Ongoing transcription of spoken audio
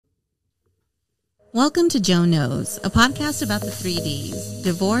Welcome to Joe Knows, a podcast about the 3Ds,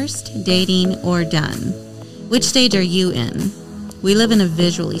 divorced, dating, or done. Which stage are you in? We live in a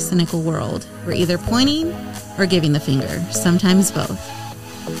visually cynical world. We're either pointing or giving the finger, sometimes both.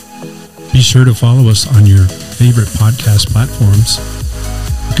 Be sure to follow us on your favorite podcast platforms.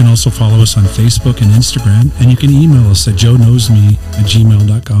 You can also follow us on Facebook and Instagram, and you can email us at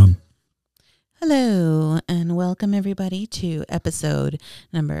joeknowsme@gmail.com. Hello, and welcome everybody to episode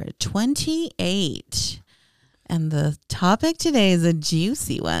number 28. And the topic today is a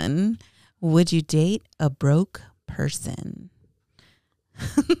juicy one. Would you date a broke person?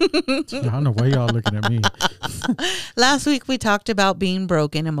 I don't know why y'all looking at me. Last week we talked about being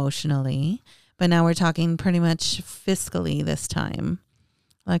broken emotionally, but now we're talking pretty much fiscally this time.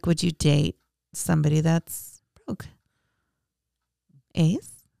 Like, would you date somebody that's broke? Ace?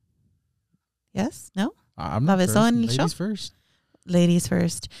 Yes? No? I'm not first. Ladies first. Ladies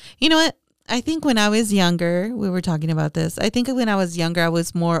first. You know what? I think when I was younger, we were talking about this. I think when I was younger, I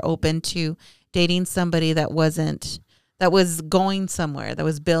was more open to dating somebody that was going somewhere, that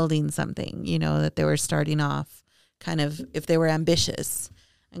was building something, you know, that they were starting off kind of, if they were ambitious.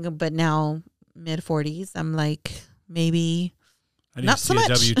 But now, mid 40s, I'm like, maybe not so much.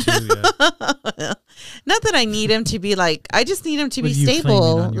 W2, yeah. Not that I need him to be like, I just need him to be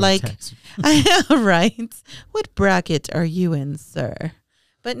stable. Like, right. What bracket are you in, sir?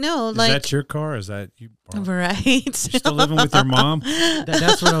 But no, is like. Is that your car? Or is that you? Right. You're still living with your mom?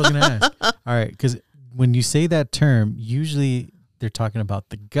 That's what I was going to ask. All right. Because when you say that term, usually they're talking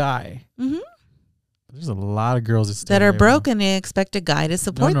about the guy. Mm-hmm. There's a lot of girls that are broke and they expect a guy to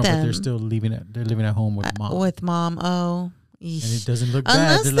support them. But they're still living at home with mom. With mom, oh. And it doesn't look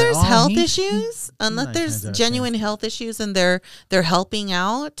unless bad. There's health issues, unless there's genuine health issues and they're helping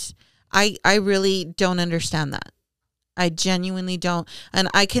out, I really don't understand that. I genuinely don't. And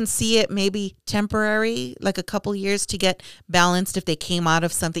I can see it maybe temporary, like a couple years to get balanced if they came out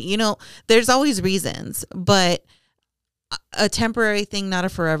of something. You know, there's always reasons, but a temporary thing, not a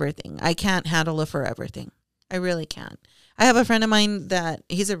forever thing. I can't handle a forever thing. I really can't. I have a friend of mine that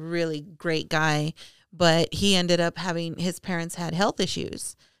he's a really great guy, but he ended up his parents had health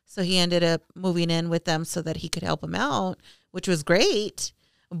issues. So he ended up moving in with them so that he could help them out, which was great.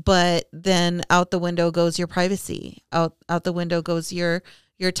 But then out the window goes your privacy. Out the window goes your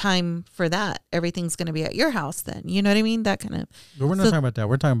time for that. Everything's going to be at your house then. You know what I mean? That kind of. But we're not talking about that.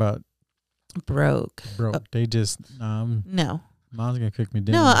 We're talking about broke. They just no. Mom's going to cook me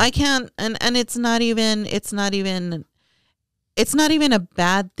dinner. No, I can't. And it's not even a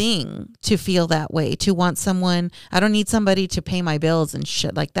bad thing to feel that way, to want someone. I don't need somebody to pay my bills and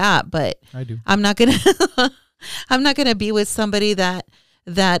shit like that, but I do. I'm not going to be with somebody that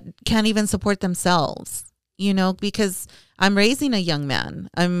can't even support themselves, you know, because I'm raising a young man.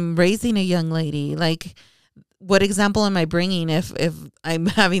 I'm raising a young lady. Like, what example am I bringing if I'm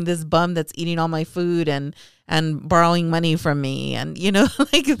having this bum that's eating all my food and borrowing money from me? And, you know,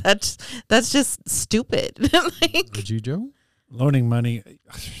 like that's just stupid. Like, would you, Joe? Loaning money.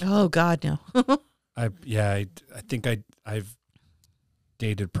 Oh God, no. I think I've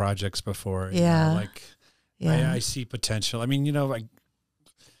dated projects before. Yeah. I see potential. I mean, you know,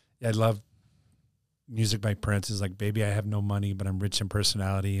 I love music by Prince. Is like, baby, I have no money, but I'm rich in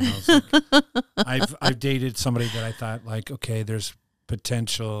personality. You know, it's like, I've dated somebody that I thought like, okay, there's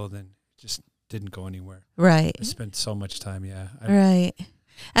potential, then just didn't go anywhere. Right. I spent so much time. Yeah. Right.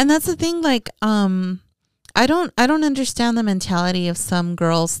 And that's the thing. Like, I don't understand the mentality of some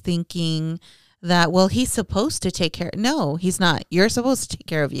girls thinking that, well, he's supposed to take care. No, he's not. You're supposed to take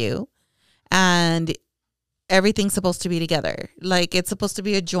care of you. And everything's supposed to be together. Like, it's supposed to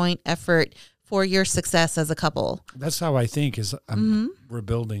be a joint effort for your success as a couple. That's how I think we're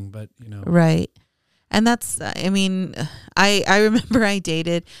building, but you know. Right. And that's, I mean, I remember I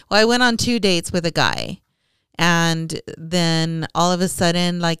went on 2 dates with a guy, and then all of a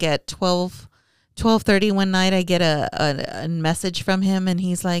sudden, like at 12:30 one night, I get a message from him, and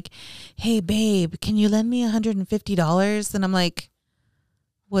he's like, "Hey babe, can you lend me $150?" And I'm like,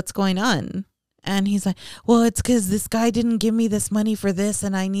 "What's going on?" And he's like, "Well, it's because this guy didn't give me this money for this,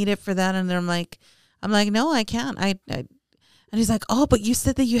 and I need it for that." And I'm like, "No, I can't." And he's like, "Oh, but you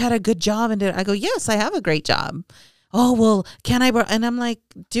said that you had a good job." And I go, "Yes, I have a great job." "Oh, well, can I?" And I'm like,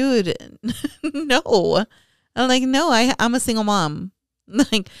 "Dude, no." I'm like, "No, I'm a single mom."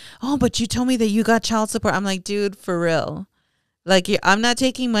 Like, "Oh, but you told me that you got child support." I'm like, "Dude, for real. Like, I'm not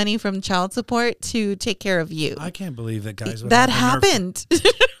taking money from child support to take care of you." I can't believe that guys would that happened.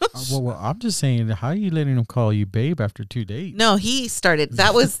 Well, I'm just saying, how are you letting him call you babe after 2 dates? No, he started.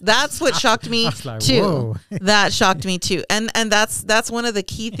 That's what shocked me I was like, too. whoa. That shocked me too. And that's one of the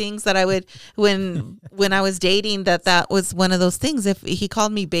key things that I would when I was dating, that was one of those things. If he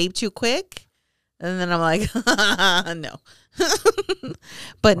called me babe too quick, and then I'm like, no.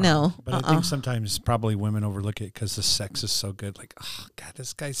 But no. But I think sometimes probably women overlook it because the sex is so good. Like, oh God,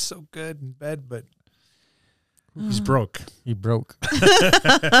 this guy's so good in bed, but he's broke. He broke.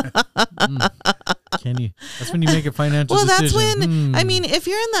 Can you? That's when you make a financial Well, decision. that's when, I mean, if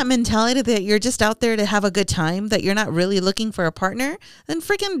you're in that mentality that you're just out there to have a good time, that you're not really looking for a partner, then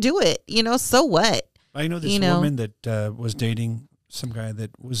freaking do it. So what? I know this woman that was dating some guy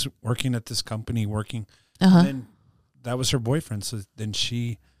that was working at this company, and then that was her boyfriend. So then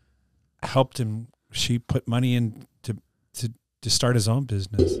she helped him. She put money in to start his own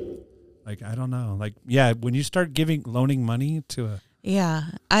business. Like, I don't know. Like, yeah, when you start loaning money to a... Yeah.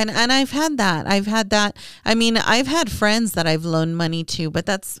 And I've had that. I mean, I've had friends that I've loaned money to, but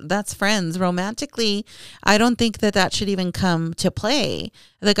that's friends. Romantically, I don't think that should even come to play.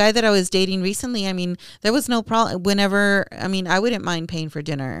 The guy that I was dating recently, I mean, there was no problem I wouldn't mind paying for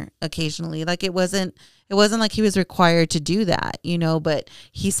dinner occasionally. Like, it wasn't like he was required to do that, but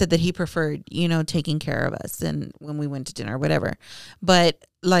he said that he preferred, taking care of us and when we went to dinner or whatever. But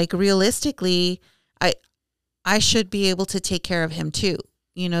like, realistically, I should be able to take care of him too.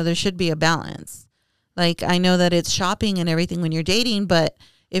 There should be a balance. Like, I know that it's shopping and everything when you're dating, but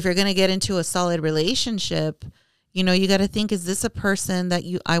if you're going to get into a solid relationship, you got to think, is this a person that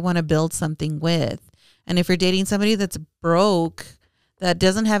I want to build something with? And if you're dating somebody that's broke, that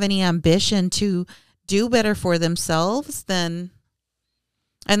doesn't have any ambition to do better for themselves, then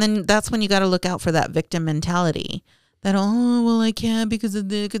that's when you got to look out for that victim mentality. That, oh, well, I can't because of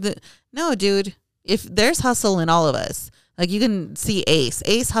the. No, dude. If there's hustle in all of us, like, you can see Ace.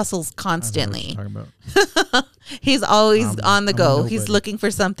 Ace hustles constantly. I don't know what you're talking about. He's always on the go. He's looking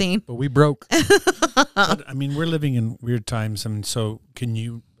for something. But we broke. But, I mean, we're living in weird times. I mean, so can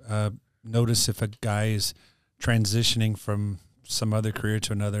you notice if a guy is transitioning from some other career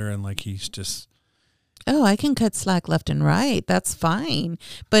to another and like he's just... Oh, I can cut slack left and right. That's fine.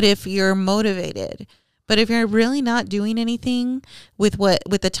 But if you're motivated... But if you're really not doing anything with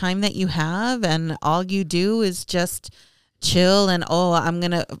the time that you have, and all you do is just chill and, I'm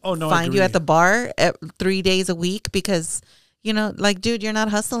going to find you at the bar 3 days a week because, like, dude, you're not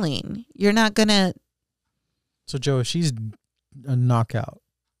hustling. You're not going to. So, Joe, if she's a knockout,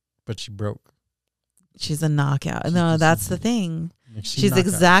 but she broke. She's a knockout. No, that's the thing. She's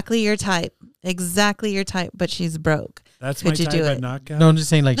exactly your type. Exactly your type, but she's broke. That's my type of knockout? No, I'm just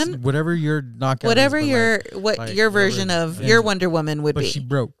saying, like, whatever your knockout whatever is, your version of your Wonder Woman would be. But she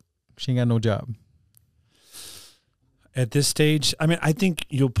broke. She ain't got no job. At this stage, I mean, I think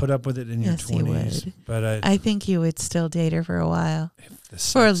you'll put up with it in your 20s. You would. But I think you would still date her for a while. If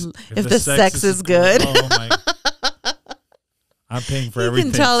the sex is good. Oh my. I'm paying for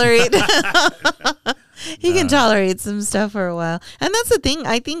everything. He can tolerate. He can tolerate some stuff for a while. And that's the thing.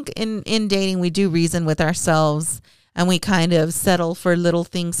 I think in dating, we do reason with ourselves and we kind of settle for little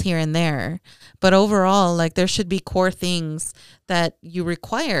things here and there. But overall, like, there should be core things that you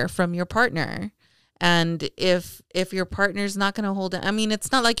require from your partner. And if your partner's not going to hold it, I mean,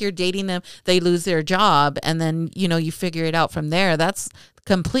 it's not like you're dating them, they lose their job and then, you figure it out from there. That's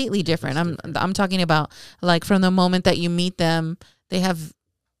completely different. I'm talking about, like, from the moment that you meet them, they have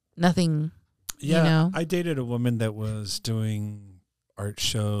nothing. Yeah, I dated a woman that was doing art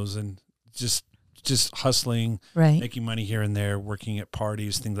shows and just hustling, right, making money here and there, working at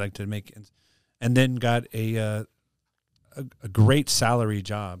parties, things like that, and then got a great salary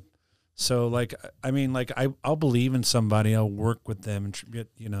job. So, like, I mean, like, I'll believe in somebody, I'll work with them, and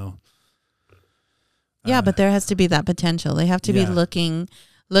Yeah, but there has to be that potential. They have to be looking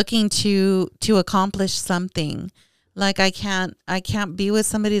to accomplish something. Like, I can't be with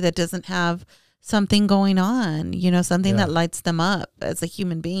somebody that doesn't have something going on, something that lights them up as a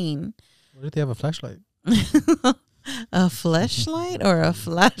human being. What if they have a flashlight? A fleshlight or a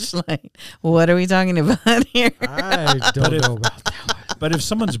flashlight? What are we talking about here? I don't know about that one. But if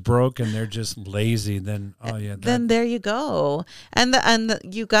someone's broke and they're just lazy, then then there you go. And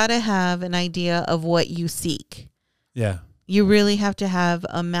you got to have an idea of what you seek. Yeah. You really have to have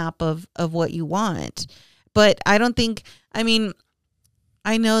a map of what you want. But I don't think, I mean,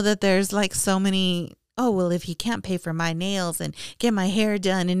 I know that there's like so many, if he can't pay for my nails and get my hair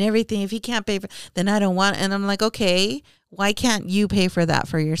done and everything, if he can't pay for, then I don't want, and I'm like, okay, why can't you pay for that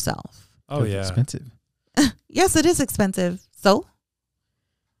for yourself? Oh, yeah. It's expensive. Yes, it is expensive. So?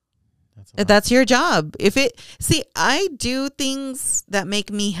 That's your job. I do things that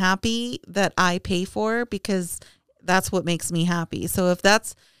make me happy that I pay for because that's what makes me happy. So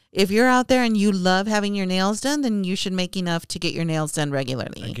if you're out there and you love having your nails done, then you should make enough to get your nails done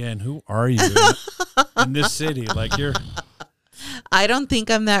regularly. Again, who are you in this city? Like I don't think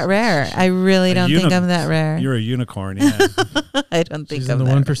I'm that rare. I really don't think I'm that rare. You're a unicorn, yeah. I don't think She's I'm in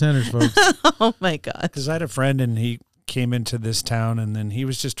the that 1%ers, folks. Oh my God. Because I had a friend and he came into this town and then he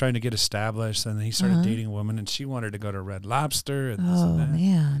was just trying to get established and then he started dating a woman and she wanted to go to Red Lobster and this and that.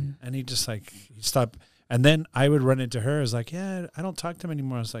 Man. And he just he stopped. And then I would run into her. I was like, yeah, I don't talk to him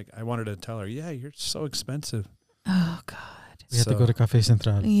anymore. I was like, I wanted to tell her, yeah, you're so expensive. Oh God. We have to go to Café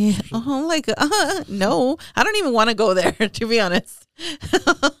Central. Yeah. Oh, no, I don't even want to go there, to be honest.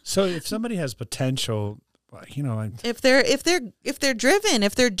 So if somebody has potential, if they're driven,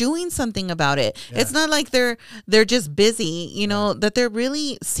 if they're doing something about it, it's not like they're just busy, that they're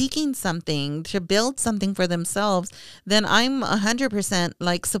really seeking something to build something for themselves, then I'm 100%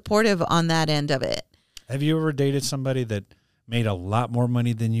 like supportive on that end of it. Have you ever dated somebody that made a lot more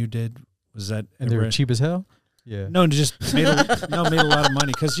money than you did? Was that and they were cheap as hell? Yeah. No, just made a lot of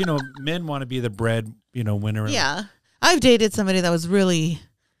money because men want to be the bread winner. Yeah, I've dated somebody that was really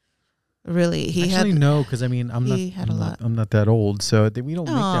no, because I'm not that old, so we don't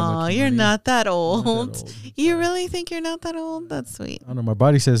make that much money. You're not that old. You really think you're not that old? That's sweet. I don't know. My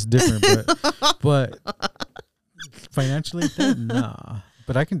body says different, but financially, nah.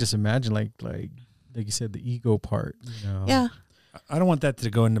 But I can just imagine, like you said, the ego part. Yeah. I don't want that to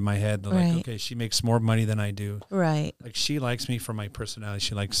go into my head. Like, okay, she makes more money than I do. Right. Like, she likes me for my personality.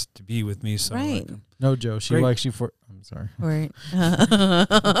 She likes to be with me. So, right. No, Joe, she likes you for. I'm sorry. Right.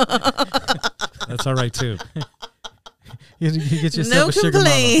 That's all right too. You get yourself a sugar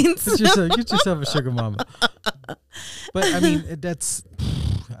mama. Get yourself a sugar mama. But I mean, that's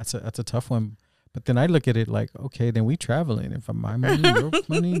a tough one. But then I look at it like, okay, then we traveling. If I'm my money, your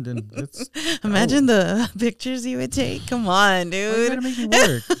money, then let's imagine the pictures you would take. Come on, dude. Why you gotta make me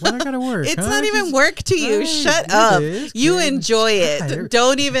work? Why I gotta work? It's not even work to you. Shut up. You enjoy it.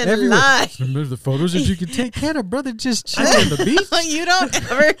 Don't even lie. Remember the photos that you can take? Can't a brother just chill on the beach? You don't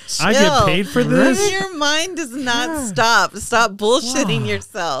ever chill. I get paid for this? Your mind does not stop. Stop bullshitting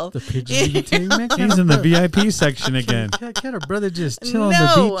yourself. The pictures you can take, man. He's in the VIP section again. Can't a brother just chill on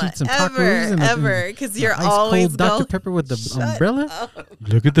the beach, eat some tacos and because you're always cold Dr. Pepper with the umbrella.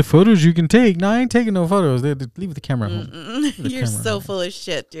 Look at the photos you can take. No, I ain't taking no photos. Leave the camera home. You're so full of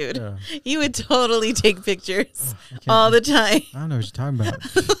shit, dude. Yeah. You would totally take pictures all the time. I don't know what you're talking about.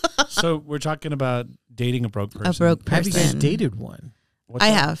 So we're talking about dating a broke person. A broke person. Have you guys dated one? I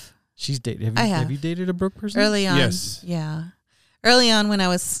have. She's dated. Have you dated a broke person? Early on. Yes. Yeah. Early on when I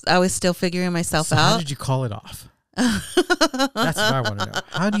was still figuring myself out. How did you call it off? That's what I want to know.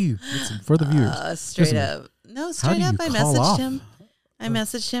 How do you, listen, for the viewers? Straight up. I messaged him. I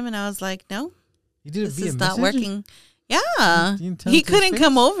messaged him and I was like, no, this is not working. Yeah. He couldn't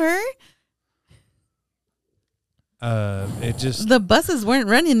come over. The buses weren't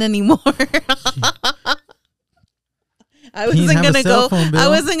running anymore. I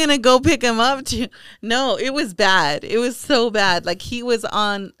wasn't gonna go pick him up. No, it was bad. It was so bad. Like he was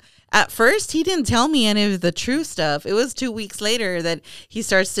on. At first, he didn't tell me any of the true stuff. It was 2 weeks later that he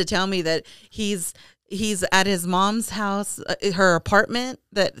starts to tell me that he's at his mom's house, her apartment,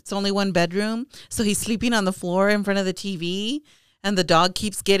 that it's only 1 bedroom. So he's sleeping on the floor in front of the TV and the dog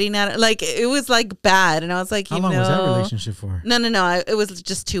keeps getting at it. Like, it was like bad. And I was like, how long was that relationship for? No. It was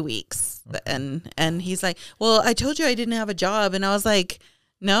just 2 weeks. Okay. And he's like, well, I told you I didn't have a job. And I was like,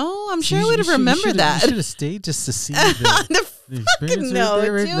 no, I'm sure I would have remembered that. You should have stayed just to see the experience. Right?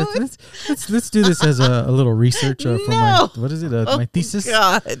 Let's do this as a little research for my my thesis.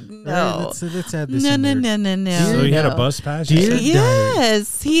 God, no. Right, let's add this. No. So he had a bus pass.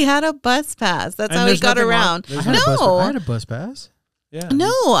 Yes, he had a bus pass. That's how he got around. I had a bus pass. Yeah.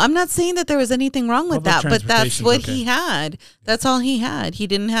 No, I'm not saying that there was anything wrong with that, but that's what he had. That's all he had. He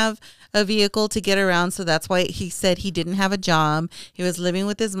didn't have a vehicle to get around, so that's why he said he didn't have a job. He was living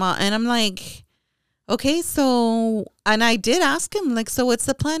with his mom, and I'm like, okay, so, and I did ask him, like, so what's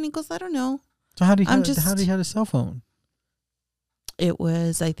the plan? He goes, I don't know. So how did he have a cell phone? It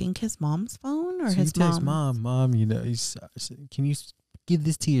was, I think, his mom's phone or so his mom's. Mom, can you give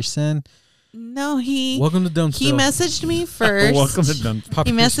this to your son? No, welcome to Dumpster. He messaged me first. Welcome to Dumpster.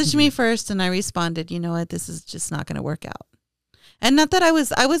 He messaged me first, and I responded, you know what, this is just not going to work out. And not that I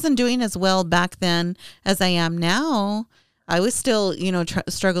wasn't doing as well back then as I am now. I was still,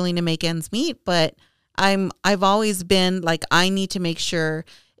 struggling to make ends meet, but I've always been like, I need to make sure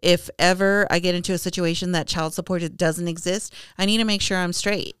if ever I get into a situation that child support doesn't exist, I need to make sure I'm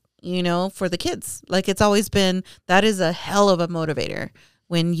straight. for the kids. Like it's always been, that is a hell of a motivator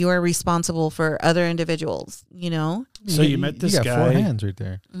when you're responsible for other individuals, So you met this got guy. 4 hands right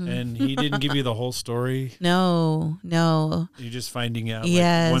there. And he didn't give you the whole story. No. You're just finding out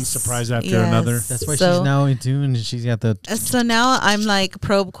Yes. one surprise after another. That's why So- she's now in tune. She's got the. So now I'm like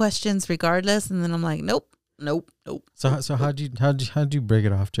probe questions regardless, and then I'm like, nope. So how'd you break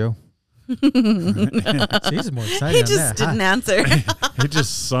it off, Joe? She's more excited. He on just that. didn't answer. It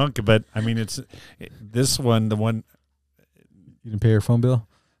just sunk. But I mean, it's this one, the one. You didn't pay her phone bill.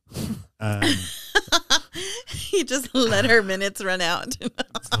 He just let her minutes run out.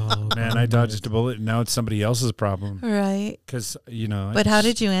 Oh Man, I dodged a bullet, and now it's somebody else's problem. Right. Because But how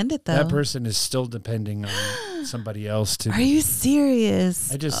did you end it though? That person is still depending on somebody else to. Are you serious?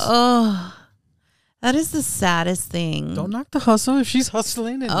 That is the saddest thing. Don't knock the hustle if she's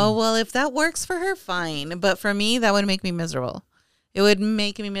hustling. And Oh, well, if that works for her, fine. But for me, that would make me miserable. It would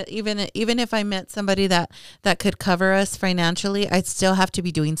make me, even if I met somebody that could cover us financially, I'd still have to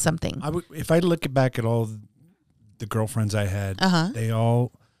be doing something. If I look back at all the girlfriends I had, they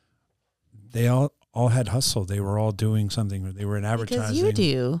all had hustle. They were all doing something. They were in advertising. Because you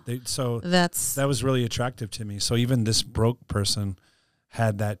do. That was really attractive to me. So even this broke person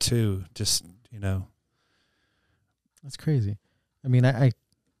had that too. Just, That's crazy. I mean, I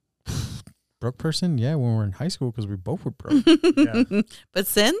broke person, yeah, when we were in high school because we both were broke. Yeah. But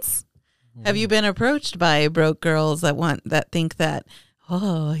since, have you been approached by broke girls that think that,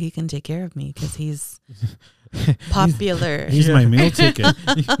 oh, he can take care of me because he's popular? He's my meal ticket.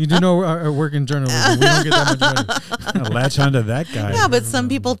 You do know our work in journalism. We don't get that much money. I'll latch onto that guy. Yeah, but some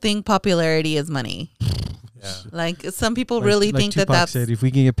people think popularity is money. Yeah. Like some people really think Tupac that's said, if we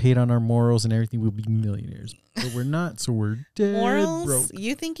can get paid on our morals and everything, we'll be millionaires. But we're not, so we're dead morals. broke.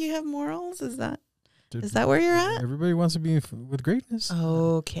 You think you have morals? Is that where you're at? Everybody wants to be with greatness,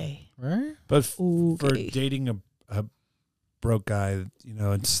 Okay. right? But for dating a broke guy,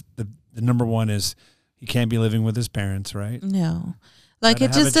 it's the number one is he can't be living with his parents, right? No. Like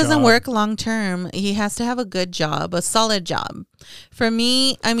Gotta it have just a doesn't job. work long term. He has to have a good job, a solid job. For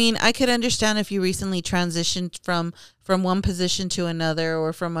me, I mean, I could understand if you recently transitioned from one position to another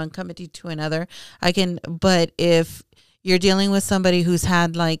or from one company to another. But if you're dealing with somebody who's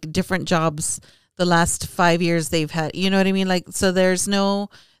had like different jobs the last 5 years they've had, you know what I mean? Like, so there's no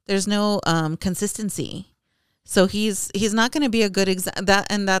consistency. So he's not going to be a good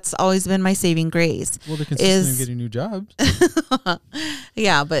and that's always been my saving grace. Well, they're consistent in getting new jobs.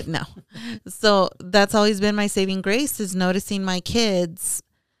 Yeah, but no. So that's always been my saving grace is noticing my kids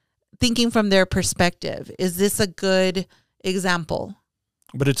thinking from their perspective. Is this a good example?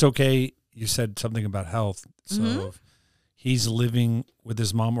 But it's okay. You said something about health. So if he's living with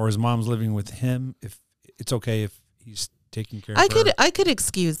his mom or his mom's living with him, if it's okay if he's taking care of her. I could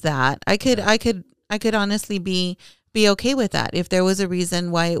excuse that. I could honestly be okay with that if there was a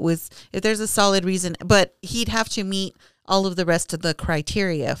reason why if there's a solid reason, but he'd have to meet all of the rest of the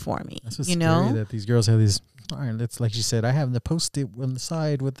criteria for me. That's what's scary that these girls have these. All right, let's, like you said, I have the post-it on the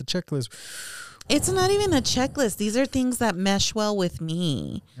side with the checklist. It's not even a checklist. These are things that mesh well with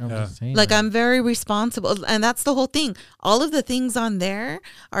me. I'm just saying, Like I'm very responsible, and that's the whole thing. All of the things on there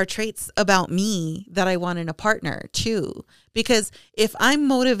are traits about me that I want in a partner too. Because if I'm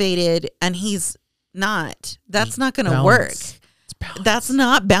motivated and he's not, that's not going to work. That's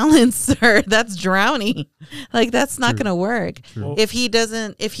not balance, sir. That's drowning. Like that's not going to work. True. If he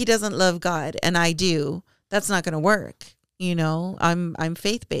doesn't love God and I do, that's not going to work. I'm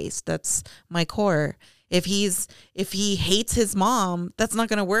faith-based. That's my core. If he hates his mom, that's not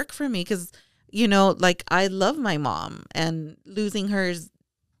going to work for me because like I love my mom and losing hers,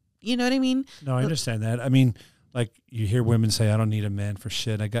 you know what I mean? No, I understand that. I mean, like you hear women say, I don't need a man for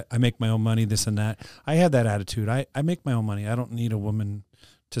shit. I make my own money, this and that. I have that attitude. I make my own money. I don't need a woman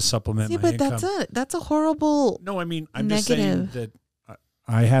to supplement my income. That's a horrible. No, I mean, I'm negative. just saying that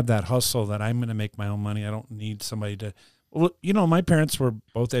I have that hustle that I'm going to make my own money. I don't need somebody to. Well, my parents were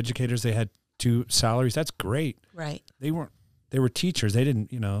both educators. They had 2 salaries. That's great. Right. They were teachers. They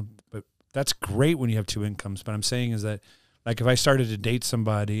didn't, but that's great when you have 2 incomes. But I'm saying is that, like, if I started to date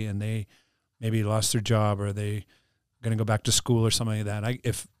somebody and they maybe lost their job or they going to go back to school or something like that,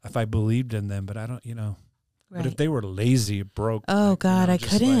 if I believed in them, but I don't, Right. But if they were lazy, broke. Oh God, I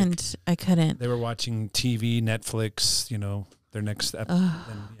just couldn't. I couldn't. They were watching TV, Netflix, their next step. Then,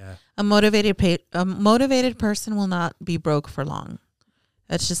 yeah. A motivated person will not be broke for long.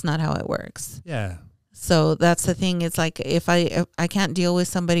 That's just not how it works. Yeah. So that's the thing. It's like if I can't deal with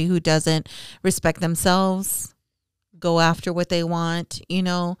somebody who doesn't respect themselves, go after what they want.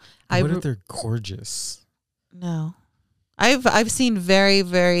 What if they're gorgeous? No, I've seen very,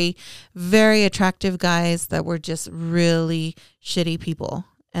 very, very attractive guys that were just really shitty people,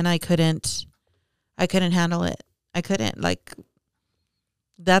 and I couldn't handle it. I couldn't. Like,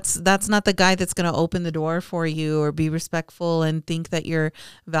 that's not the guy that's going to open the door for you or be respectful and think that you're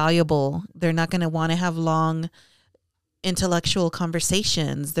valuable. They're not going to want to have long intellectual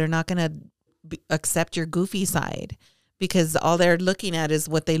conversations. They're not going to accept your goofy side because all they're looking at is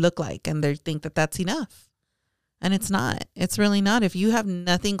what they look like, and they think that that's enough. And it's not. It's really not. If you have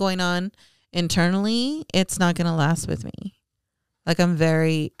nothing going on internally, it's not going to last with me. Like, I'm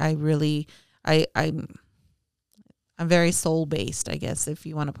very soul based, I guess, if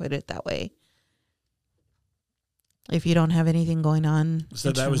you want to put it that way. If you don't have anything going on.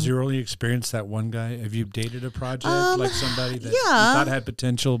 So that was your only experience, that one guy? Have you dated a project like somebody that you thought had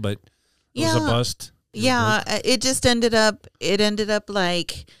potential, but it was a bust? Yeah, it just ended up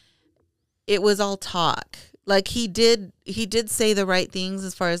like it was all talk. Like, he did say the right things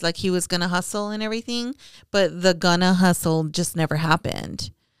as far as like he was going to hustle and everything, but the gonna hustle just never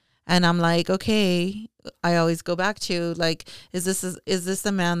happened. And I'm like, okay, I always go back to like, is this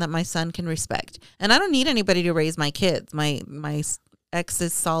a man that my son can respect? And I don't need anybody to raise my kids. My ex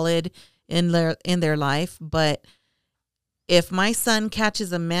is solid in their life, but if my son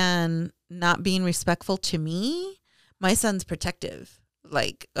catches a man not being respectful to me, my son's protective,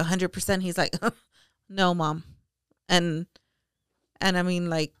 like 100%. He's like, no, mom. And I mean,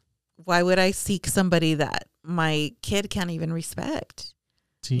 like, why would I seek somebody that my kid can't even respect?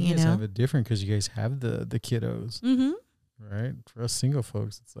 See, you guys have it different because you guys have the kiddos, right? For us single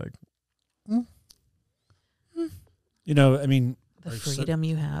folks, it's like, you know, I mean, the freedom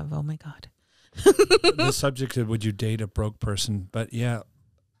you have. Oh my God. The subject of would you date a broke person? But yeah,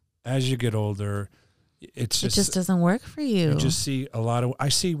 as you get older, it just doesn't work for you. You just see I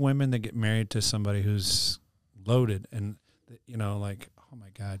see women that get married to somebody who's loaded, and you know, like, oh my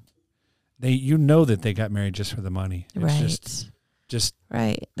God, that they got married just for the money. It's right. Just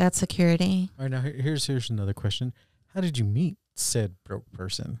right. That's security. All right, now here's another question. How did you meet said broke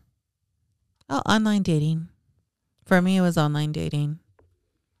person? Oh, online dating. For me, it was online dating.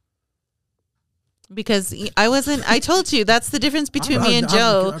 Because I told you, that's the difference between me and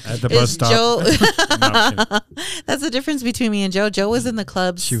Joe. At the bus stop. That's the difference between me and Joe. Joe was in the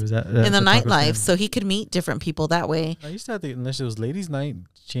clubs, she was in the nightlife, so he could meet different people that way. I used to have unless it was ladies' night,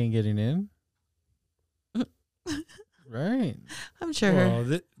 she ain't getting in. Right. I'm sure.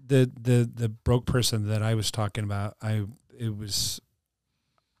 Well, the broke person that I was talking about, I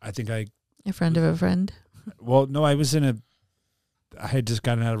think a friend of a friend. Well, no, I had just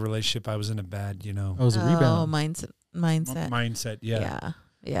gotten out of a relationship. I was in a bad, you know. Oh, it was a rebound. Mindset. Yeah.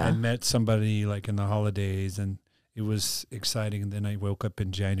 I met somebody like in the holidays, and it was exciting. And then I woke up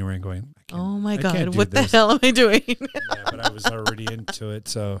in January and going, oh my God, what the hell am I doing? Yeah, but I was already into it.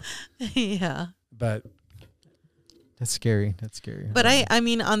 So, yeah. But that's scary. But I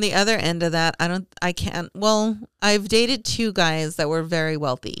mean, on the other end of that, I've dated two guys that were very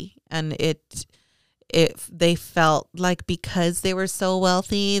wealthy, and they felt like because they were so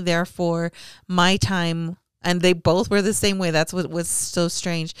wealthy, therefore my time, and they both were the same way. That's what was so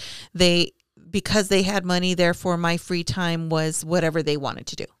strange. Because they had money, therefore my free time was whatever they wanted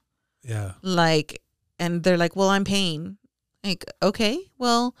to do. Yeah. Like, and they're like, well, I'm paying. Like, okay,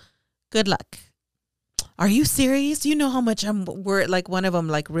 well, good luck. Are you serious? You know how much I'm worth? Like, one of them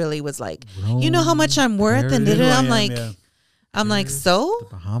like really was like, you know how much I'm worth? And I'm like, I'm like, so?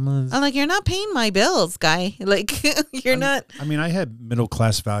 The Bahamas. I'm like, you're not paying my bills, guy. Like, you're not. I mean, I had middle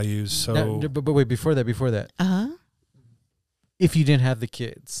class values, so. No, but wait, before that. Uh-huh. If you didn't have the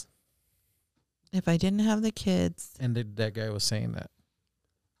kids. If I didn't have the kids. And that guy was saying that.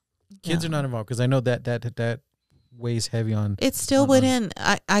 Kids are not involved, because I know that weighs heavy on. It still wouldn't.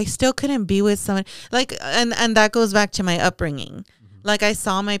 I still couldn't be with someone. Like, and that goes back to my upbringing. Like, I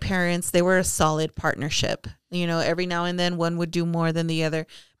saw my parents, they were a solid partnership. You know, every now and then one would do more than the other,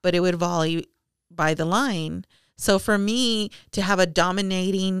 but it would volley by the line. So for me to have a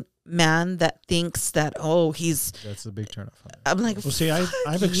dominating man that thinks that, that's a big turnoff. I'm like, well, see, I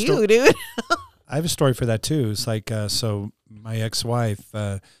have a story, dude. I have a story for that too. It's like, so my ex-wife,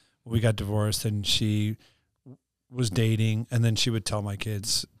 we got divorced, and she was dating, and then she would tell my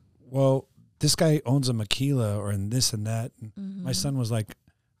kids, well, this guy owns a maquila or in this and that. And my son was like,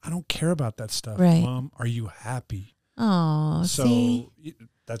 I don't care about that stuff. Right. Mom, are you happy? Oh, so see?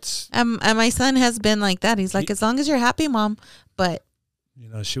 That's. And my son has been like that. He's like, as long as you're happy, Mom. But. You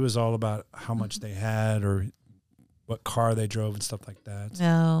know, she was all about how much they had or what car they drove and stuff like that.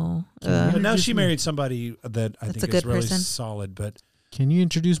 No. But now she married somebody that I think is really person. solid. But can you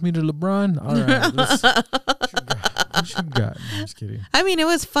introduce me to LeBron? All right. you got? No, I'm just kidding. I mean, it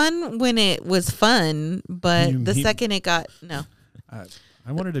was fun when it was fun, but the second it got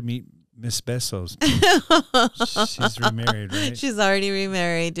I wanted to meet Miss Bezos. She's remarried, right? She's already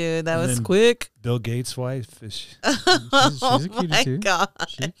remarried, dude. That And was then quick. Bill Gates' wife. She's a cutie too. God.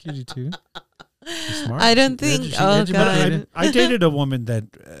 She's a cutie too. She's smart. I don't think. Oh God. I dated a woman that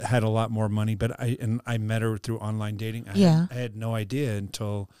had a lot more money, but I met her through online dating. I had no idea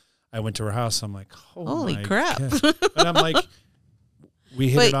until I went to her house. I'm like, holy crap! God. But I'm like, we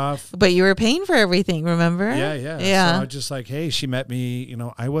hit it off. But you were paying for everything, remember? Yeah. So I was just like, hey, she met me. You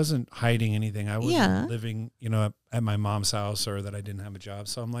know, I wasn't hiding anything. I wasn't living, you know, at my mom's house or that I didn't have a job.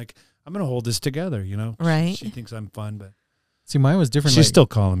 So I'm like, I'm gonna hold this together. You know, right? She thinks I'm fun, but. See, mine was different. She's still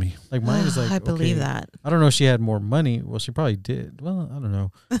calling me. Like mine was like, I believe that. I don't know if she had more money. Well, she probably did. Well, I don't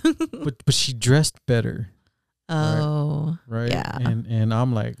know. but she dressed better. Oh, right. Yeah. And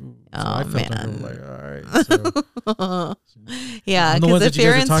I'm like, I felt man. like, all right. So. Yeah, because if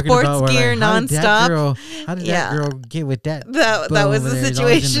you're in sports gear nonstop, how did that girl get with that? That was the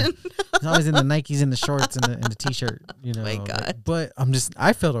situation. He's always in the Nikes and the shorts and the t-shirt. You know. My God. But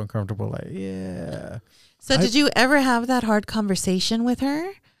I felt uncomfortable. Like, yeah. So did you ever have that hard conversation with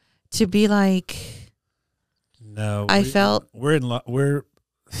her to be like, no,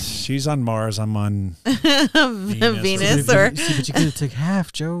 she's on Mars. I'm on Venus but you could have took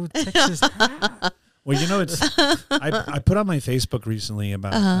half, Joe. Texas. Well, you know, I put on my Facebook recently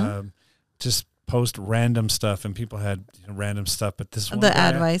about just post random stuff, and people had random stuff. But this one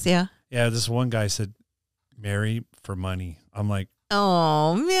advice, this one guy said, marry for money. I'm like,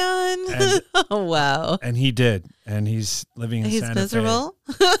 oh man, oh wow. And he did, and he's living in Santa miserable.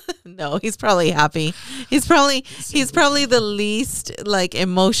 No, he's probably happy. He's probably the least like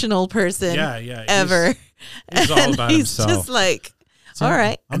emotional person ever. He's all about himself. He's just like, all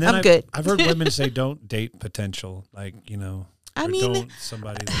right, I'm good. I've heard women say don't date potential, like, you know. I mean, don't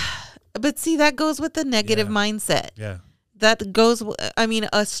somebody. But see, that goes with the negative mindset. Yeah, that goes. I mean,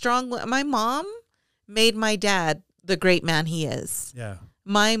 my mom made my dad the great man he is. Yeah.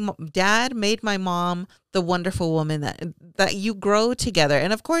 My dad made my mom the wonderful woman that you grow together.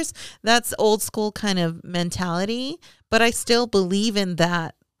 And of course, that's old school kind of mentality, but I still believe in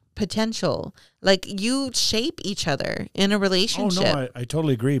that potential. Like, you shape each other in a relationship. Oh, no, I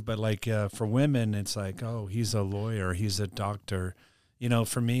totally agree. But like for women, it's like, oh, he's a lawyer, he's a doctor. You know,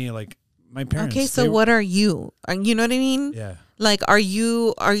 for me, like my parents. Okay, so what are you? You know what I mean? Yeah. Like, are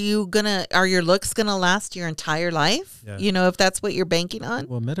your looks gonna last your entire life? Yeah. You know, if that's what you're banking on.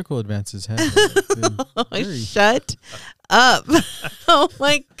 Well, medical advances have been Shut up. Oh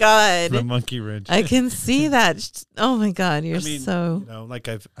my God. The monkey wrench. I can see that. Oh my God, you're so. You know, like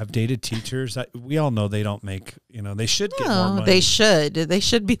I've dated teachers. We all know they don't make. You know, they should get more money. They should. They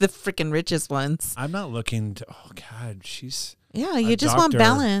should be the freaking richest ones. I'm not looking to. Oh God, she's. Yeah, you just want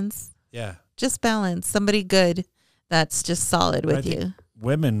balance. Yeah. Just balance. Somebody good. That's just solid with you.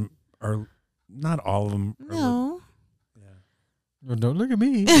 Women are not all of them. No. Well, don't look at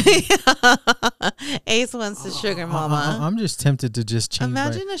me. Ace wants a sugar mama. I'm just tempted to just change.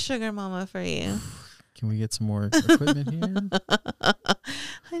 Imagine a sugar mama for you. Can we get some more equipment here?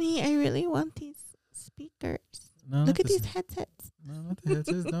 Honey, I really want these speakers. No, look at these headsets. No, not the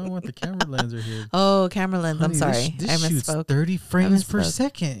headsets. No, I want the camera lens right here. Oh, camera lens. Honey, I'm sorry. This I shoots misspoke. 30 frames per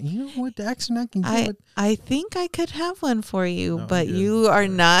second. You know what action I can get? I think I could have one for you, but you are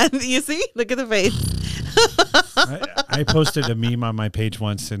not. You see? Look at the face. I posted a meme on my page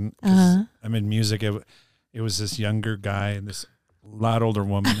once, and I'm in music. It was this younger guy and this lot older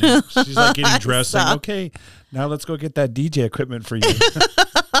woman. And she's like getting dressed. Like, okay, now let's go get that DJ equipment for you.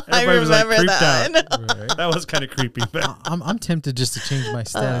 Everybody was like creeped out. Right. That was kind of creepy. But I'm tempted just to change my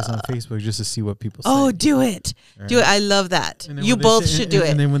status on Facebook just to see what people say. Oh, do it. Right. Do it. I love that. You both should do it.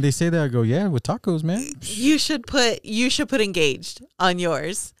 And then when they say that, I go, yeah, with tacos, man. You should put engaged on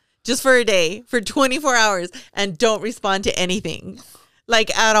yours just for a day, for 24 hours, and don't respond to anything, like,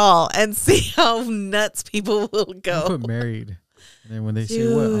 at all, and see how nuts people will go. I put married. And then when they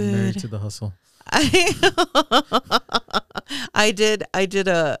say what, I'm married to the hustle. I did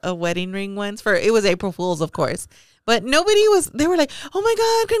a wedding ring once it was April Fool's, of course, but they were like, oh my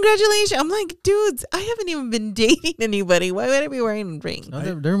God, congratulations. I'm like, dudes, I haven't even been dating anybody. Why would I be wearing a ring? Oh,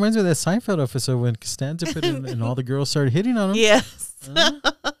 that reminds me of that Seinfeld episode when Costanza put in and all the girls started hitting on him. Yes.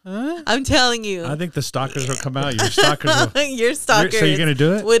 I'm telling you. I think the stalkers will come out. Your stalkers so you're gonna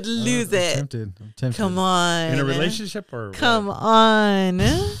do it? Would lose it. I'm tempted. Come on. In a relationship or come on.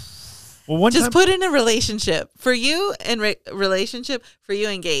 Well, put in a relationship for you and relationship for you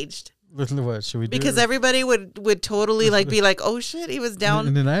engaged. What should we do? Because everybody would totally be like, oh shit, he was down.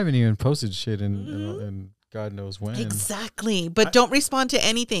 And then I haven't even posted shit in God knows when. Exactly. But don't respond to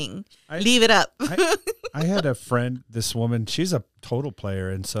anything. I- Leave it up. I had a friend, this woman, she's a total player.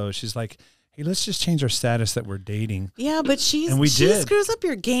 And so she's like, hey, let's just change our status that we're dating. Yeah, but she did. screws up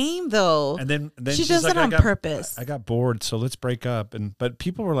your game, though. And then she she's does like, it on purpose. I got bored, so let's break up. But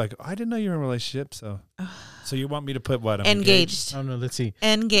people were like, oh, I didn't know you were in a relationship. So you want me to put what? I'm engaged. Oh, no, let's see.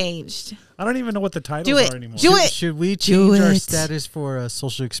 Engaged. I don't even know what the titles Do it. are anymore. Do it. Should we Do change our it. status for a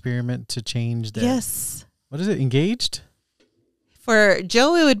social experiment to change that? Yes. What is it? Engaged? For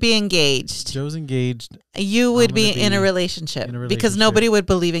Joe, it would be engaged. Joe's engaged. You would I'm be gonna in a be relationship in a because relationship. nobody would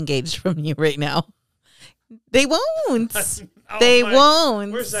believe engaged from you right now. They won't. Oh They my-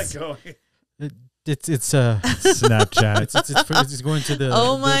 won't. Where's that going? It's Snapchat. it's going to the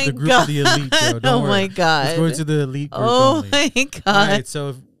Oh my the group God. of the elite. Joe. Don't Oh worry. my God. It's going to the elite group Oh only. my God. All right,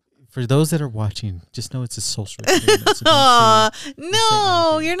 so for those that are watching, just know it's a social experiment. So don't Aw, say no,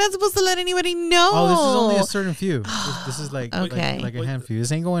 anything. you're not supposed to let anybody know. Oh, this is only a certain few. This is like Okay. like a handful.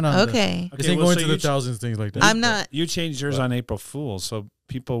 This ain't going on. Okay. This ain't well, going so to the you ch- thousands, things like that. I'm not. You changed yours on April Fool's, so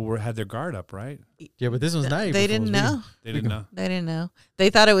people had their guard up, right? Yeah, but this one's not. April They Fool's. didn't know. They didn't know. They didn't know. They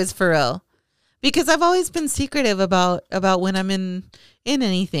thought it was for real. Because I've always been secretive about when I'm in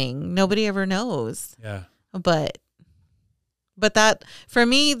anything. Nobody ever knows. Yeah. But that for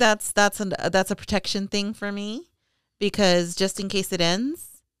me, that's a protection thing for me, because just in case it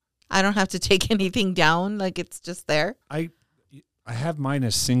ends, I don't have to take anything down. Like, it's just there. I have mine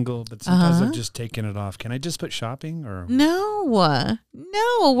as single, but sometimes Uh-huh. I've just taken it off. Can I just put shopping or? No,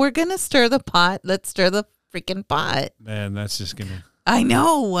 we're gonna stir the pot. Let's stir the freaking pot. Man, that's just gonna. I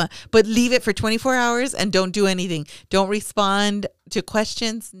know, but leave it for 24 hours and don't do anything. Don't respond to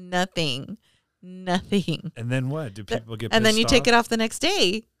questions. Nothing. And then what? Do people get? And then you pissed take off? it off the next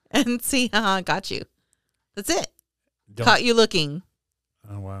day and see, got you. That's it. Don't- Caught you looking.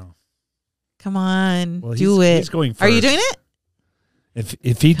 Oh wow. Come on, Well, do it. He's going first. Are you doing it?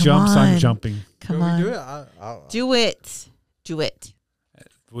 If he Come jumps, I'm on. jumping. Come Will we on, do it? I'll do it. Do it.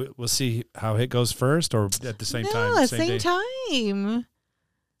 We'll see how it goes first, or at the same no, time. at Same same day? time.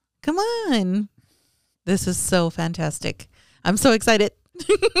 Come on. This is so fantastic. I'm so excited.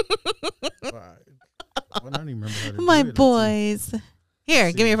 Well, I don't even remember how to do My it. Let's see. boys.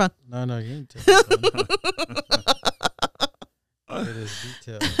 Here, give me your phone. No, you ain't take it. It is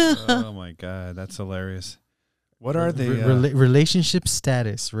detailed. Oh my god, that's hilarious. What are the? Relationship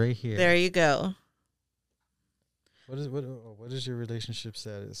status right here? There you go. What is your relationship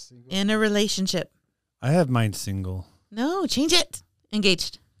status? Single? In a relationship. I have mine single. No, change it.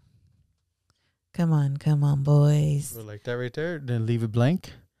 Engaged. Come on, boys. Or like that right there. Then leave it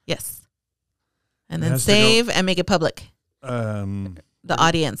blank. Yes. And It then has to go- save and make it public. The The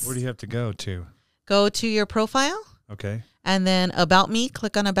audience. Where do you have to go to? Go to your profile Okay. and then About Me.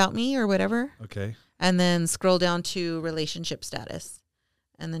 Click on About Me or whatever. Okay. And then scroll down to relationship status.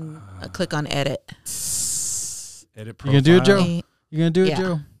 And then click on Edit. Edit You gonna do it, Joe? Eh, You gonna do it, Yeah.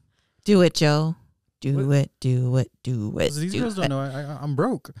 Joe? Do it, Joe. Do What? it. Do it. Do it. 'Cause these do girls it. don't know. I'm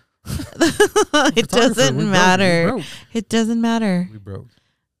broke. It Photographer, doesn't we're broke. matter. We're broke. It doesn't matter. We broke.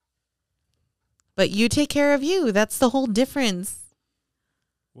 But you take care of you. That's the whole difference.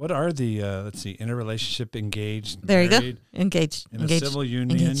 What are the? Let's see. In a relationship, engaged. There you go. married, Engaged. In Engaged. a civil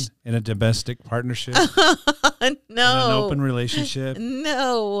union, Engaged. in a domestic partnership, in No. an open relationship.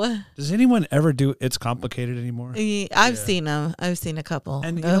 No. Does anyone ever do It's Complicated anymore? I've seen them. I've seen a couple.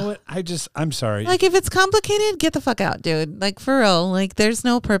 And you Ugh. know what? I'm sorry. Like, if it's complicated, get the fuck out, dude. Like, for real. Like, there's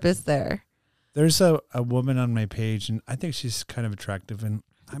no purpose there. There's a woman on my page, and I think she's kind of attractive. And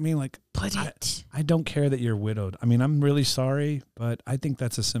I mean, like, Put it. I don't care that you're widowed. I mean, I'm really sorry, but I think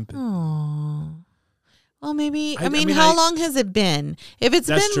that's a sympathy. Oh. Well, maybe. I I mean, mean, how I- long has it been? If it's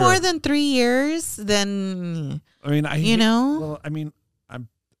That's been true. more than 3 years, then, I mean, you know, Well, I mean,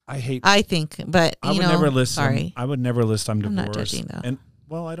 I hate. I think. But, I you would know, never list. sorry. I would never list. I'm I'm not divorced. judging, though. And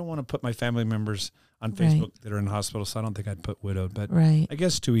well, I don't want to put my family members on Right. Facebook that are in hospital, so I don't think I'd put widowed. But Right. I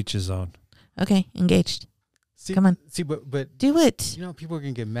guess to each his own. Okay. Engaged. See, Come on. See, but Do it. you know, people are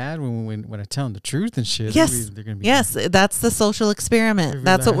gonna get mad when I tell them the truth and shit. Yes. They're gonna be Yes. That's the social they're experiment. gonna be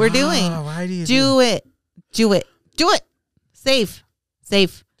That's like, what we're doing. "Ah, why do you Do it. Do it. Do it. Save.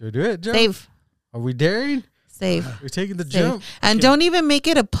 Save. do it, Joe? Save. Are we daring? Save. We're taking the Save. jump. And Okay. don't even make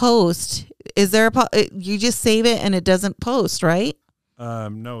it a post. Is there you just save it and it doesn't post, right?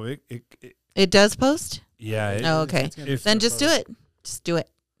 No, it It does post? yeah. It, Oh, okay. It's gonna If- Then just do it. Just do it.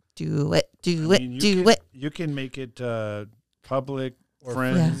 Do it. Do I it. mean, Do it. You can make it public, Or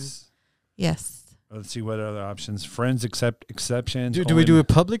friends. Yes. Let's see what other options. Friends exceptions. Do we do it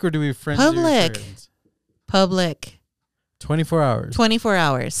public or do we friends? or Public. friends? Public. 24 hours. 24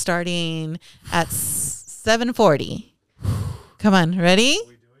 hours starting at 7:40. Come on, ready?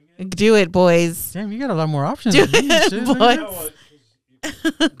 Do it, boys. Damn, you got a lot more options. Do than me, it, shit, boys.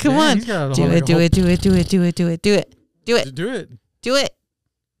 man. Come Damn, on. he's got a Do whole- it, do it, do it, do it, do it, do it, do it. Do it. Do it. Do it.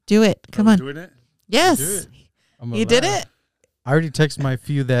 Do it. Come on. Doing it? Yes. Do it. I'm You did allowed. it? I already texted my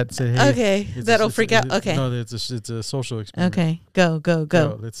few that said, "Hey, Okay. it's That'll it's freak out. Okay. No, it's a social experiment." Okay. Go, go,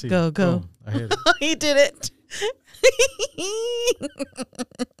 go. Let's see. Go, go. Boom. I hit it. He did it.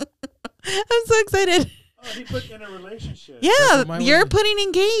 I'm so excited. Oh, he put in a relationship. Yeah, what mine you're was. putting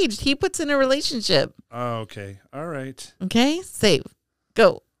engaged. He puts in a relationship. Oh, okay. All right. Okay, save.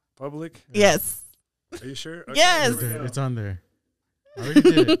 Go. Public? Yes. Are you sure? Okay, Yes. here we go. It's on there. I already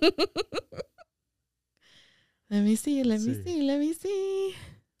did it. Let me see. Let me See. see. Let me see.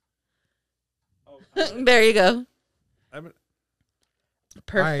 Oh, There you go. I'm- right, so for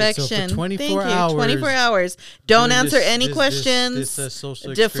Perfection. 24 Thank you. hours, 24 hours. Don't doing answer this- any this- questions. This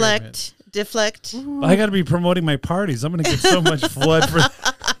social experiment. Deflect. I got to be promoting my parties. I'm going to get so much flood for.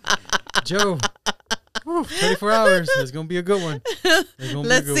 Joe. 24 hours. It's gonna be a good one.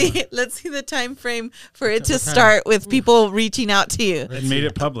 Let's see. Let's see the time frame for it to What time? start with people reaching out to you. And made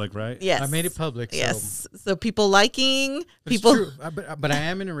it public, right? Yes. I made it public. So. Yes. So people liking But it's people. true. But I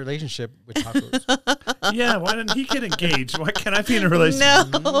am in a relationship with tacos. Yeah. Why didn't he get engaged? Why can't I be in a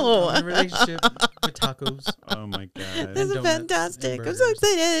relationship? No. I'm in a relationship with tacos. Oh my god. This is donuts fantastic. and I'm so burgers.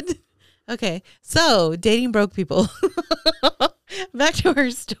 excited. Okay. So dating broke people. Back to our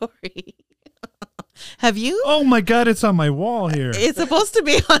story. Have you? Oh my god! It's on my wall here. It's supposed to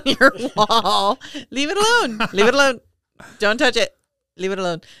be on your wall. Leave it alone. Leave it alone. Don't touch it. Leave it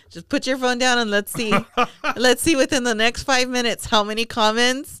alone. Just put your phone down and let's see. Let's see within the next 5 minutes how many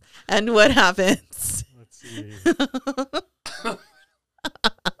comments and what happens. Let's see.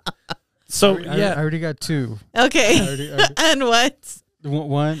 So I yeah, already got two. Okay. I already- And what?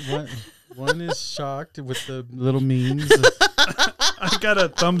 One is shocked with the little memes. I got a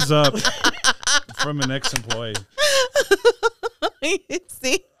thumbs up from an ex-employee.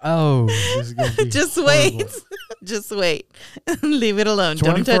 See? Oh, this is gonna be Just horrible. wait. Just wait. Leave it alone.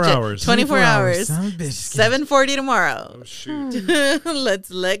 Don't 24 touch hours. it. 24 hours. Son of a bitch. 7:40 tomorrow. Oh shoot!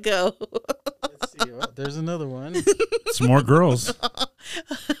 Let's let go. Let's see. Oh, there's another one. It's more girls.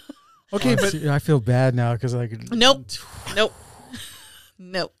 Okay, Oh, but see, I feel bad now because like Nope. Nope.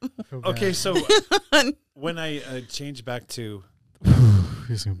 Nope. I feel okay. bad. So when I change back to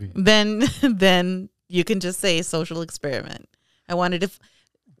It's gonna be. Then you can just say social experiment. I wanted to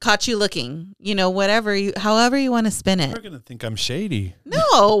caught you looking. You know, however you want to spin they're it. gonna think I'm shady. No.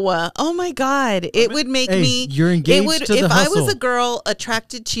 Oh my God. It would make Hey, me. you're engaged It would to the if hustle. I was a girl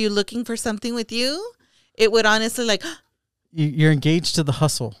attracted to you, looking for something with you. It would honestly like. You're engaged to the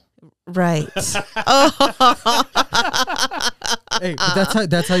hustle. Right. Oh. Hey, but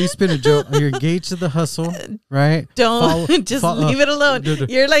that's how you spin it, Joe. You're engaged to the hustle, right? Don't just leave it alone. no.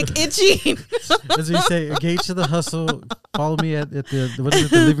 You're like itchy. As we say, engaged to the hustle. Follow me at the what is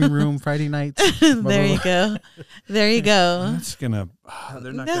it, the living room Friday nights. There you go. There you go. That's gonna.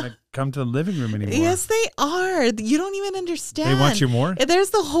 They're not No. gonna come to the living room anymore. Yes, they are. You don't even understand. They want you more.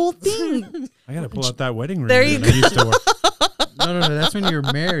 There's the whole thing. I gotta pull out that wedding ring. There you that I used to wear. No. That's when you're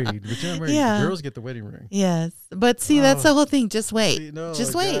married. But you're not married. Yeah. Girls get the wedding ring. Yes, but see, that's the whole thing. Just wait. See, no,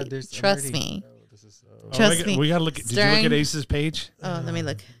 Just God, wait. I'm Trust already- me. oh, this is, Trust me. We gotta look. Did you look Stirring- at Ace's page? Oh, let me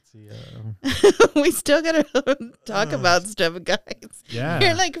look. let's see, We still gotta talk about stuff, guys. Yeah.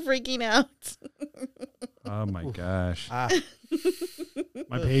 You're like freaking out. Oh my gosh. ah,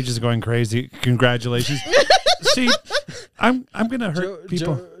 My page is going crazy. Congratulations. See, I'm gonna hurt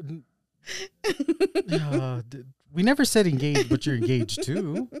people. We never said engaged, but you're engaged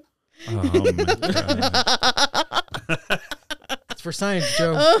too. Oh my god. It's for science,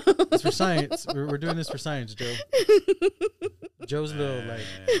 Joe. It's for science. We're doing this for science, Joe. Joe's little like.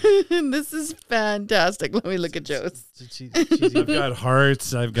 This is fantastic. Let me look at Joe's. She's I've got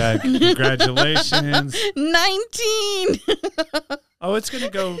hearts. I've got congratulations. 19. Oh, it's gonna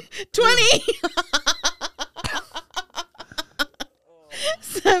go. 20.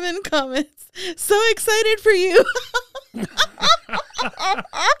 7 comments. So excited for you.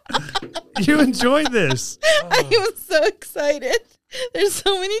 You enjoy this. I am so excited. There's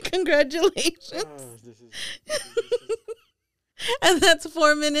so many congratulations. And that's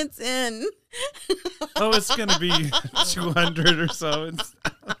 4 minutes in. Oh, it's gonna be 200 or so.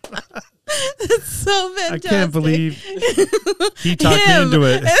 It's so I fantastic. can't believe he talked me Him. into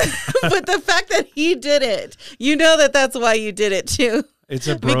it. But the fact that he did it, you know that's why you did it too. It's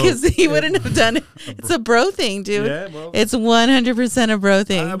a bro. Because he wouldn't have done it. It's a bro thing, dude. Yeah, well, It's 100% a bro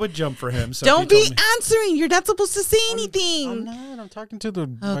thing. I would jump for him. So Don't be answering. You're not supposed to say anything. I'm not. I'm talking to the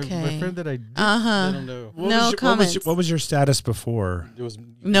Okay. my friend that I did. Uh-huh. Let him know. No comments. What was your status before? It was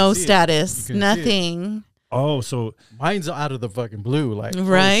No see it. status. You couldn't see it. Nothing. Oh, so Mine's out of the fucking blue. Like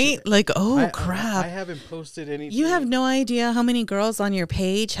Right? shit. Like, oh, I crap. haven't posted anything. You have no idea how many girls on your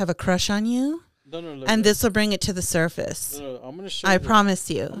page have a crush on you. no. And this will bring it to the surface. No, I'm gonna show. I you promise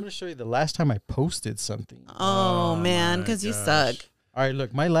I'm you. gonna show you the last time I posted something. Oh, Oh, man, my because you gosh. suck. All right,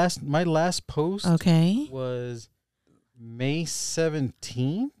 look, my last post Okay. was May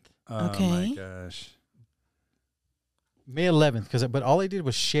 17th, oh Okay. my gosh. May 11th, but all I did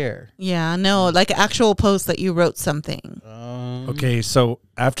was share. Yeah, no, like actual post that you wrote something. Okay, so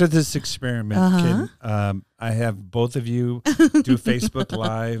after this experiment, Uh-huh. can I have both of you do Facebook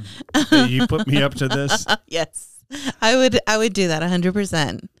Live? You put me up to this. Yes. I would do that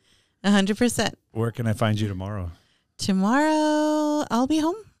 100%. 100%. Where can I find you tomorrow? Tomorrow I'll be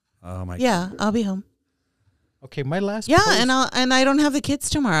home. Oh my. Yeah, I'll be home. Okay, my last Yeah, post, and I don't have the kids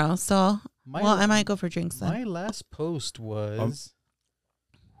tomorrow, so my, I might go for drinks then. my last post was.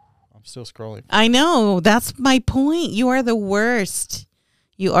 I'm still scrolling. I know. That's my point. You are the worst.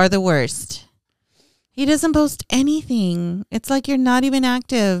 You are the worst. He doesn't post anything. It's like you're not even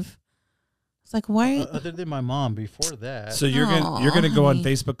active. It's like, why? Other than my mom, before that. So you're gonna go on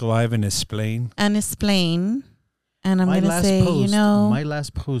Facebook Live and explain. And explain. And I'm my going to last say, post, you know. my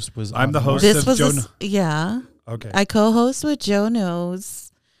last post was. I'm on the host March- This of was, Joe yeah. Okay. I co-host with Joe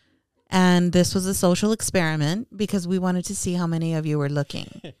Knows. And this was a social experiment because we wanted to see how many of you were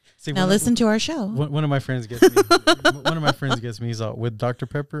looking. See, Now listen to our show. One of my friends gets me. One of my friends gets me. He's all with Dr.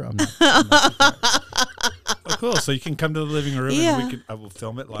 Pepper. I'm not. Oh, cool. So you can come to the living room Yeah. and I will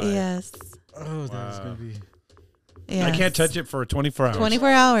film it live. Yes. Oh, that's gonna be. Yes. I can't touch it for 24 hours. 24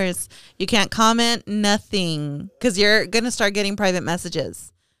 hours. You can't comment, nothing. Because you're going to start getting private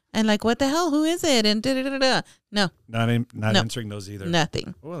messages. And like, what the hell? Who is it? And da-da-da-da. No, Not No. answering those either.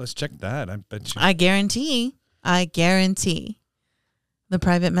 nothing. Well, let's check that. I bet you. I guarantee the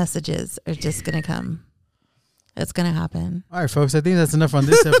private messages are just going to come. It's going to happen. All right, folks. I think that's enough on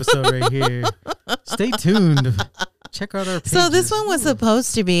this episode right here. Stay tuned. Check out our pages. So this one was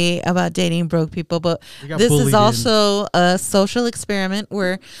supposed to be about dating broke people, but We got this bullied is in. also a social experiment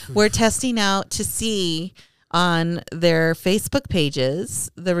where we're testing out to see on their Facebook pages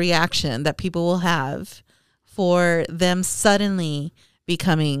the reaction that people will have for them suddenly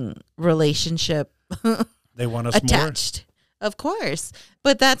becoming relationship They want us attached. Of course.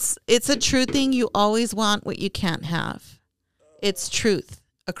 But it's a true thing. You always want what you can't have. It's truth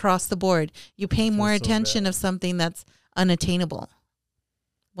across the board. You pay more so attention bad. of something that's unattainable.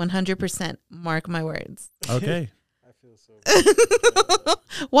 100%. Mark my words. more. Okay. I feel so.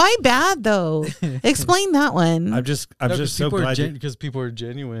 Why bad though? Explain that one. I'm just so glad. Because people are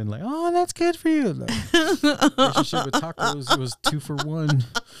genuine. Like, oh, that's good for you. Like, relationship with tacos was 2 for 1.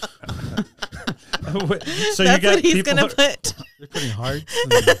 So That's you got what he's people. gonna put. They're putting hearts.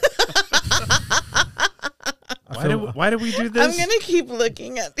 Why do we do I'm this? gonna keep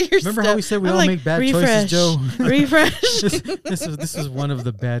looking at your Remember stuff. how we said we I'm all like, make bad refresh, choices, Joe? Refresh. this is one of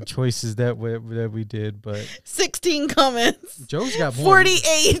the bad choices that we did, but 16 comments. Joe's got more.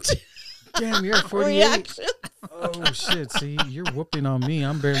 48 Damn, you're at 48. reactions. Oh shit! See, you're whooping on me.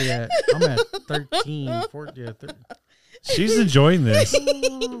 I'm at 13, 14. Yeah, 13. She's enjoying this.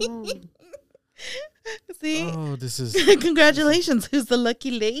 See? Oh, this is. Congratulations. Who's the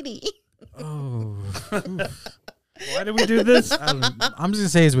lucky lady? Oh, Why do we do this? I'm just gonna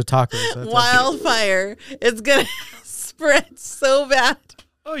say it's with tacos. That's Wildfire. It's going to spread so bad.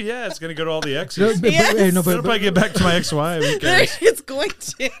 Oh yeah, it's gonna go to all the No, exes. Yes. hey, no, If I get back to my ex-wife, who cares? It's going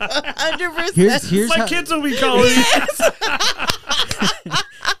to 100%. here's My how, kids will be calling me.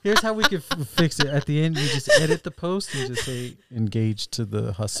 here's how we can fix it. At the end, you just edit the post and just say "engage to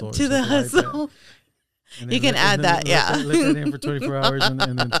the hustle." or To the something like that. hustle. And You then can add that, yeah. Let that in for 24 hours and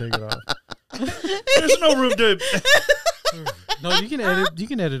then take it off. There's no room to. No, you can edit. You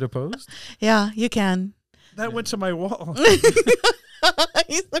can edit a post. Yeah, you can. That went to my wall.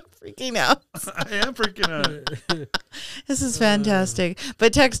 He's like freaking out. I am freaking out. This is fantastic.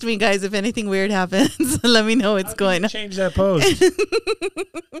 But text me, guys, if anything weird happens. Let me know what's going on. Change that post.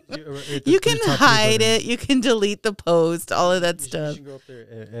 You can hide it. You can delete the post. All of that You stuff. should go up there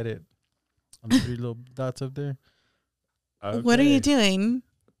and edit on the 3 little dots up there. What are you doing?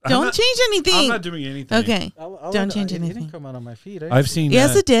 Don't not- change anything. I'm not doing anything. Okay. Don't change It anything. didn't come out on my feed. I've seen.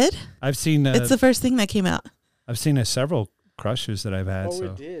 Yes, it did. I've seen. It's the first thing that came out. I've seen several crushes that I've had. Oh, so.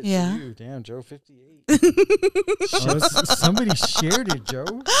 it did. Yeah. You. Damn, Joe, 58. Somebody shared it, Joe.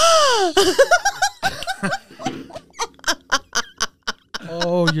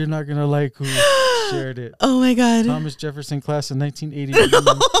 Oh, you're not going to like who shared it. Oh, my God. Thomas Jefferson class in 1980.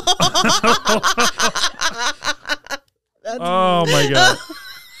 Oh, my God.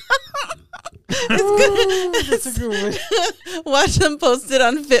 That's a good one. Watch them post it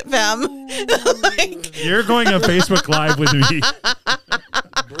on FitFam. Like, You're going on Facebook Live with me.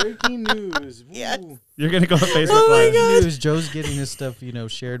 Breaking news. Yes. Woo. You're going to go on Facebook Oh my Live. God. News. Joe's getting this stuff,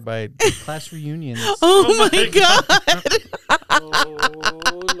 shared by class reunions. oh my God.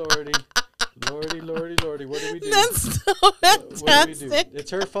 Oh, Lordy. Lordy. What do we do? That's so What do we do? fantastic.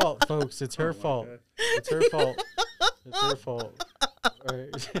 It's her fault, folks. It's her fault. It's her fault. It's her fault. All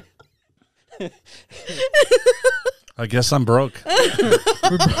right. I guess I'm broke.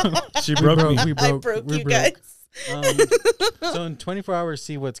 She broke me. We I broke. broke We're you guys. So in 24 hours,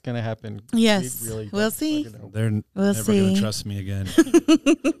 see what's going to happen. Yes. We really We'll don't see. fucking know. They're We'll never going see. to trust me again.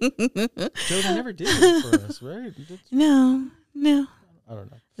 Joe, they never did it for us, right? No. I don't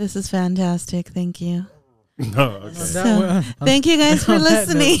know. This is fantastic. Thank you. No, okay. So, thank you guys for on that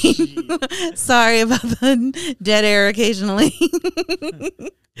note, listening. Sorry about the dead air occasionally.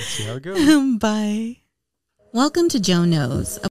 Let's see how it goes. Bye. Welcome to Joe Knows,